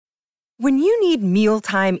When you need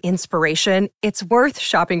mealtime inspiration, it's worth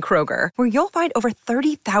shopping Kroger, where you'll find over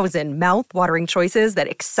 30,000 mouth-watering choices that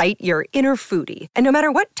excite your inner foodie. And no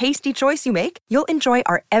matter what tasty choice you make, you'll enjoy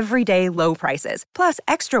our everyday low prices, plus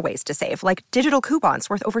extra ways to save, like digital coupons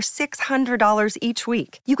worth over $600 each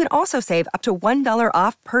week. You can also save up to $1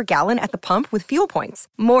 off per gallon at the pump with fuel points.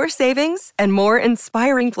 More savings and more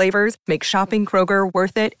inspiring flavors make shopping Kroger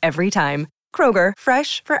worth it every time. Kroger,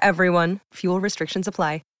 fresh for everyone. Fuel restrictions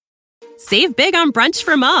apply. Save big on brunch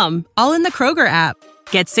for mom, all in the Kroger app.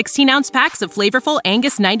 Get 16-ounce packs of flavorful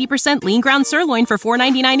Angus 90% lean ground sirloin for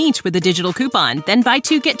 $4.99 each with a digital coupon. Then buy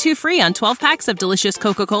 2, get 2 free on 12 packs of delicious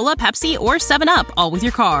Coca-Cola, Pepsi, or 7-Up, all with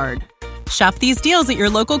your card. Shop these deals at your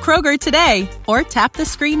local Kroger today, or tap the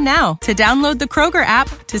screen now to download the Kroger app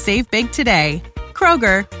to save big today.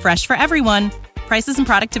 Kroger, fresh for everyone. Prices and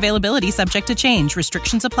product availability subject to change.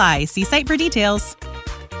 Restrictions apply. See site for details.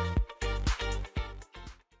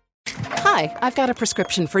 Hi, I've got a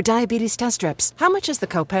prescription for diabetes test strips. How much is the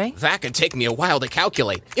copay? That could take me a while to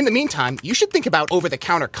calculate. In the meantime, you should think about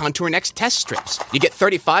over-the-counter Contour Next test strips. You get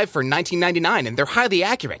 35 for $19.99, and they're highly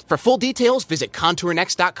accurate. For full details, visit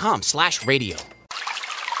contournext.com/radio.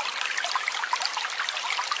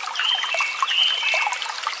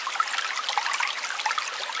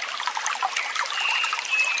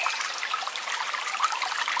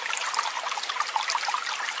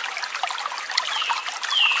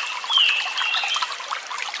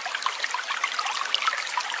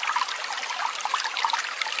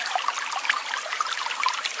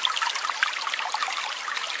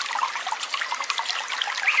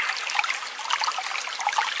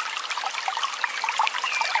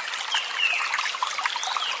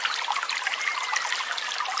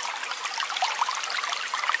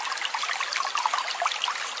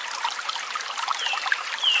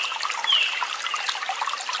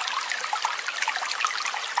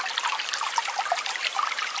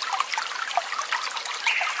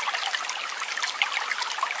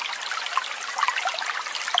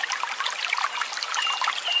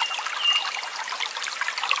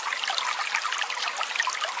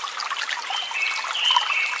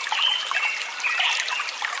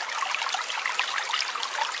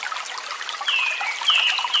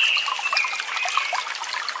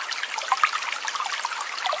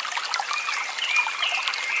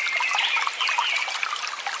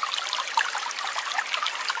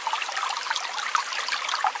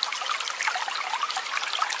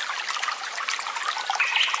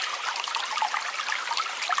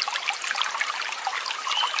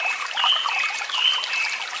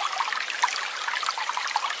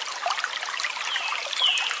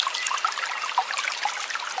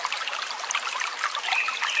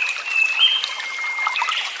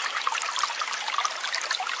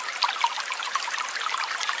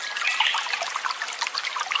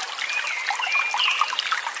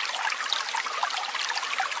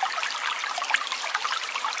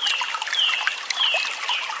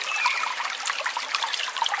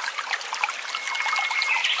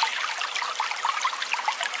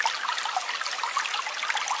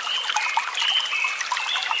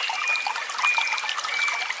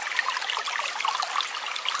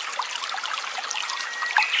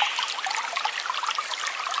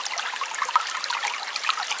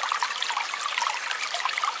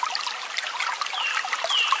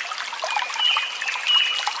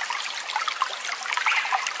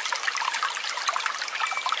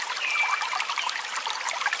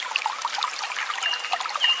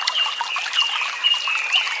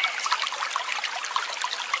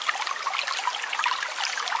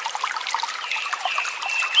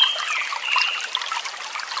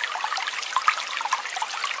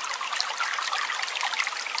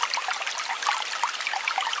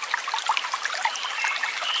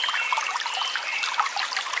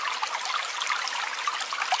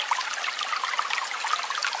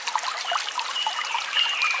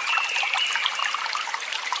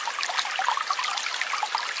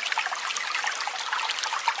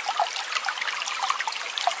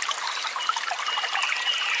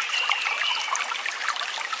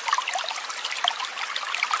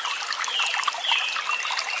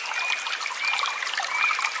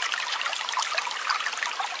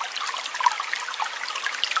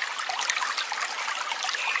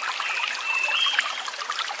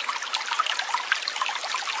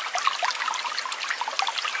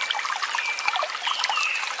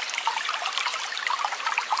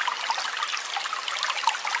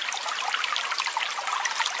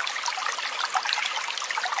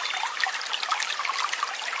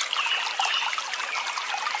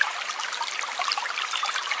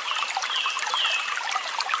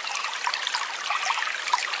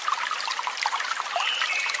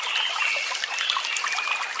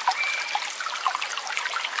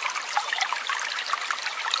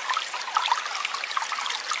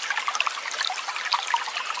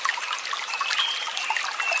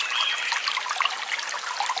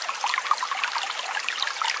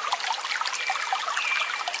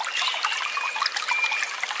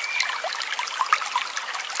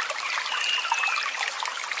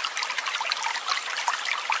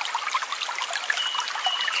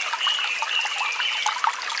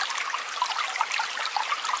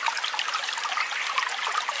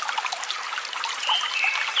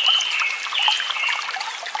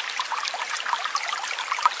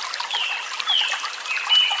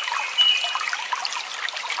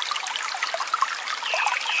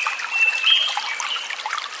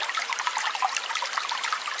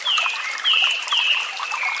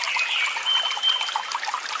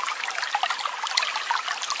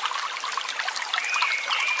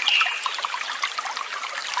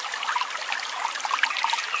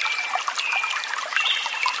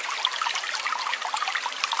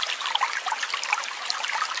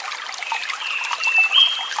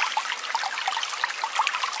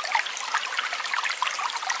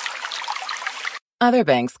 Other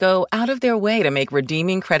banks go out of their way to make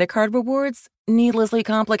redeeming credit card rewards needlessly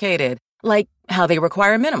complicated, like how they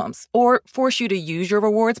require minimums or force you to use your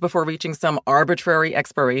rewards before reaching some arbitrary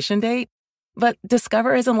expiration date. But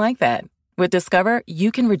Discover isn't like that. With Discover,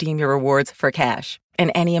 you can redeem your rewards for cash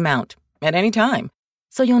in any amount, at any time.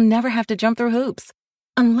 So you'll never have to jump through hoops.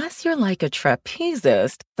 Unless you're like a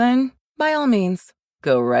trapezist, then by all means,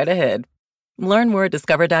 go right ahead. Learn more at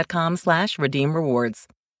discover.com/redeem rewards.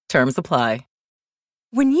 Terms apply.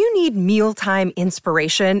 When you need mealtime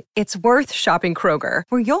inspiration, it's worth shopping Kroger,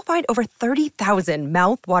 where you'll find over 30,000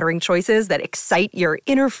 mouth-watering choices that excite your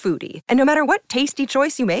inner foodie. And no matter what tasty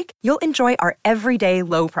choice you make, you'll enjoy our everyday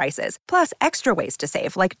low prices, plus extra ways to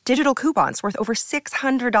save, like digital coupons worth over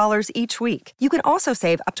 $600 each week. You can also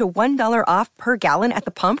save up to $1 off per gallon at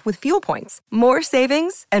the pump with fuel points. More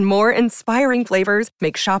savings and more inspiring flavors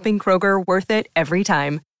make shopping Kroger worth it every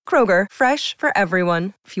time. Kroger, fresh for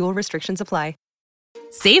everyone. Fuel restrictions apply.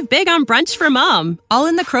 Save big on brunch for mom, all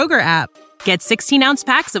in the Kroger app. Get 16-ounce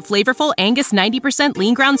packs of flavorful Angus 90%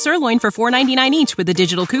 lean ground sirloin for $4.99 each with a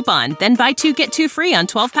digital coupon. Then buy 2, get 2 free on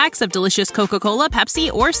 12 packs of delicious Coca-Cola,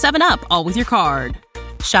 Pepsi, or 7-Up, all with your card.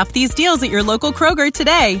 Shop these deals at your local Kroger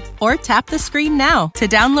today, or tap the screen now to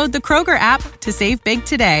download the Kroger app to save big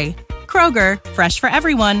today. Kroger, fresh for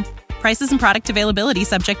everyone. Prices and product availability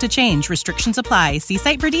subject to change. Restrictions apply. See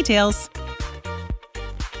site for details.